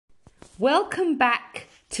Welcome back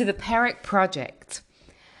to the Perek Project.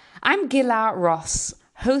 I'm Gila Ross,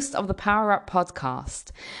 host of the Power Up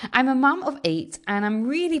podcast. I'm a mum of 8 and I'm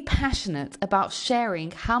really passionate about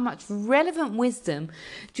sharing how much relevant wisdom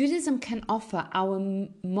Judaism can offer our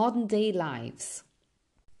modern day lives.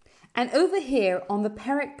 And over here on the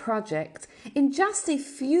Perek Project, in just a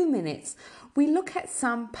few minutes, we look at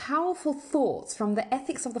some powerful thoughts from the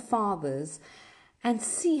ethics of the fathers and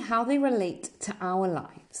see how they relate to our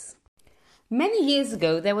lives. Many years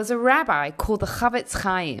ago, there was a rabbi called the Chafetz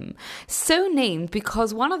Chaim, so named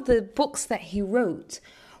because one of the books that he wrote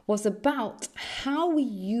was about how we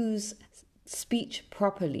use speech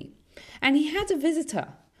properly. And he had a visitor,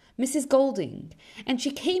 Mrs. Golding, and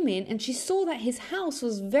she came in and she saw that his house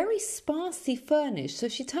was very sparsely furnished. So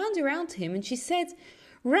she turned around to him and she said,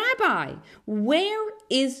 "Rabbi, where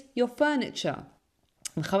is your furniture?"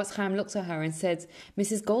 And Chafetz Chaim looked at her and said,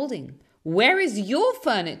 "Mrs. Golding, where is your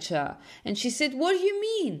furniture?" And she said, "What do you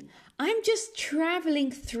mean? I'm just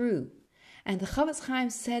traveling through." And the Chafetz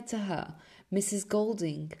Chaim said to her, "Mrs.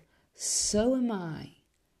 Golding, so am I.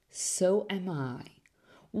 So am I."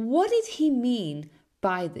 What did he mean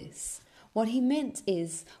by this? What he meant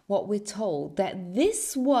is what we're told, that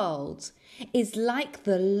this world is like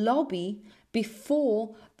the lobby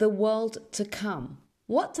before the world to come.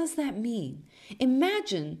 What does that mean?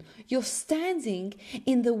 Imagine you're standing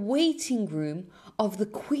in the waiting room of the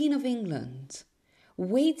Queen of England,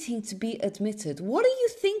 waiting to be admitted. What are you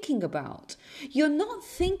thinking about? You're not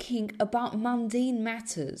thinking about mundane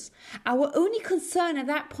matters. Our only concern at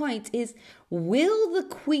that point is, will the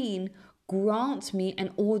Queen grant me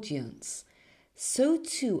an audience? So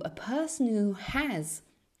too, a person who has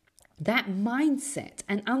that mindset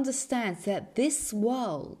and understands that this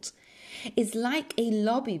world is like a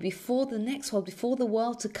lobby before the next world, before the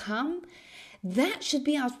world to come, that should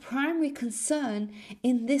be our primary concern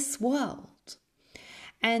in this world.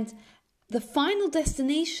 And the final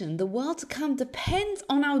destination, the world to come, depends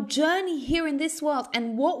on our journey here in this world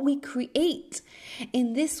and what we create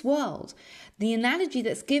in this world. The analogy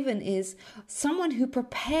that's given is someone who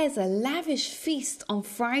prepares a lavish feast on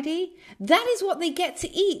Friday, that is what they get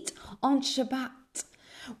to eat on Shabbat.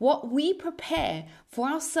 What we prepare for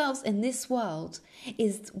ourselves in this world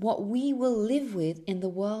is what we will live with in the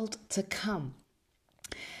world to come.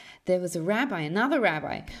 There was another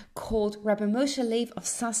rabbi called Rabbi Moshe Leib of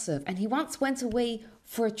Sasov, and he once went away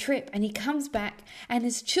for a trip and he comes back and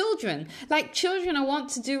his children, like children I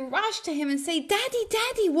want to do, rush to him and say, "Daddy,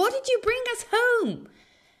 Daddy, what did you bring us home?"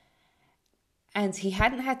 And he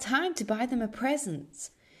hadn't had time to buy them a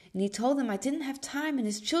present. And he told them, "I didn't have time," and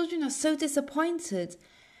his children are so disappointed.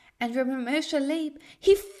 And Rabbi Moshe Leib,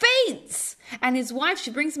 he faints. And his wife,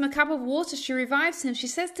 she brings him a cup of water, she revives him. She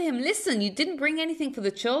says to him, "Listen, you didn't bring anything for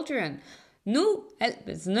the children. No,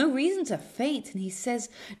 there's no reason to faint." And he says,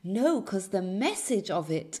 "No, because the message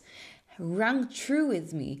of it rang true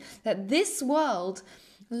with me. That this world,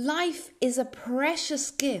 life is a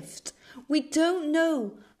precious gift. We don't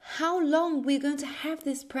know how long we're going to have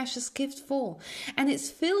this precious gift for. And it's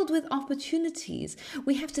filled with opportunities.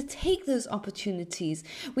 We have to take those opportunities.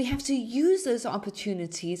 We have to use those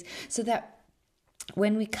opportunities so that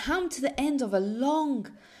when we come to the end of a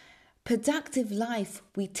long, productive life,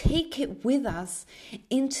 we take it with us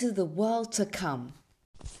into the world to come."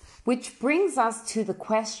 Which brings us to the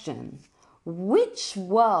question, which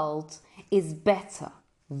world is better?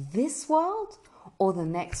 This world or the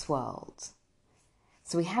next world?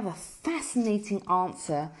 So we have a fascinating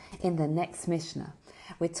answer in the next Mishnah.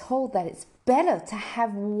 We're told that it's better to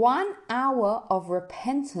have 1 hour of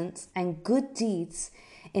repentance and good deeds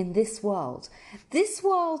in this world. This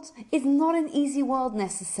world is not an easy world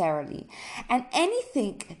necessarily. And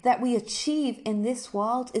anything that we achieve in this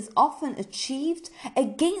world is often achieved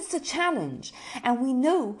against a challenge. And we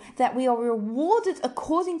know that we are rewarded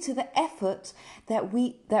according to the effort that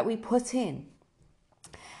we put in.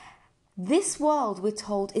 This world, we're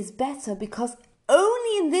told, is better because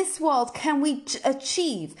only in this world can we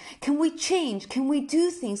achieve, can we change, can we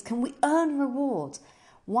do things, can we earn reward.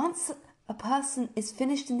 Once a person is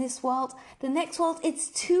finished in this world, the next world, it's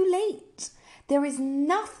too late. There is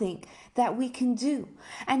nothing that we can do.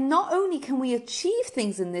 And not only can we achieve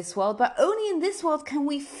things in this world, but only in this world can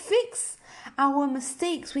we fix our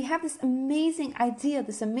mistakes. We have this amazing idea,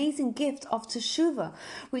 this amazing gift of teshuvah,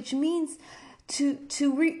 which means to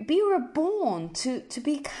be reborn, to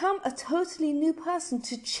become a totally new person,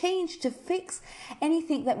 to change, to fix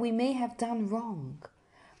anything that we may have done wrong.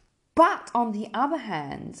 But on the other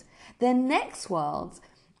hand, the next world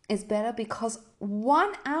is better because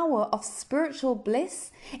 1 hour of spiritual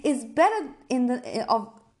bliss is better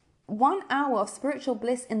 1 hour of spiritual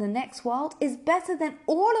bliss in the next world is better than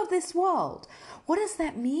all of this world. What does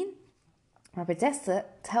that mean? Rabbi Dessler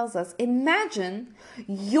tells us, imagine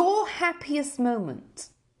your happiest moment.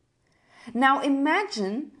 Now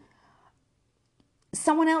imagine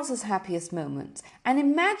someone else's happiest moment, and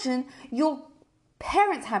imagine your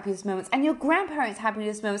parents' happiest moments and your grandparents'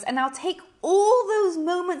 happiest moments, and now take all those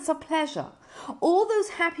moments of pleasure, all those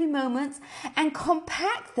happy moments, and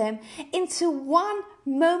compact them into one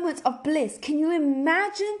moment of bliss. Can you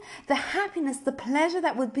imagine the happiness, the pleasure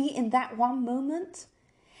that would be in that one moment?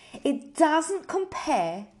 It doesn't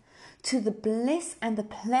compare to the bliss and the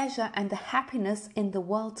pleasure and the happiness in the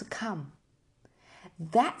world to come.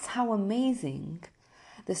 That's how amazing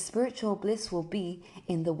the spiritual bliss will be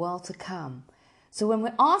in the world to come. So when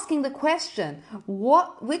we're asking the question,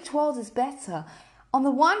 which world is better? On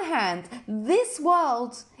the one hand, this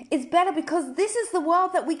world is better because this is the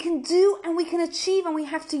world that we can do and we can achieve, and we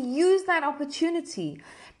have to use that opportunity.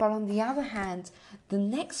 But on the other hand, the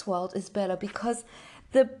next world is better because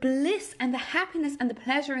the bliss and the happiness and the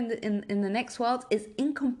pleasure in the next world is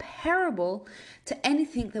incomparable to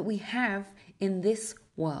anything that we have in this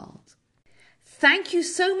world. Thank you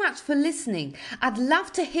so much for listening. I'd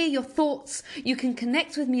love to hear your thoughts. You can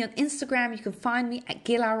connect with me on Instagram. You can find me at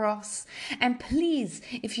Gila Ross. And please,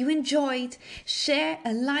 if you enjoyed, share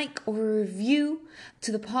a like or a review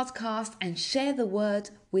to the podcast and share the word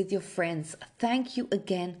with your friends. Thank you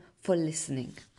again for listening.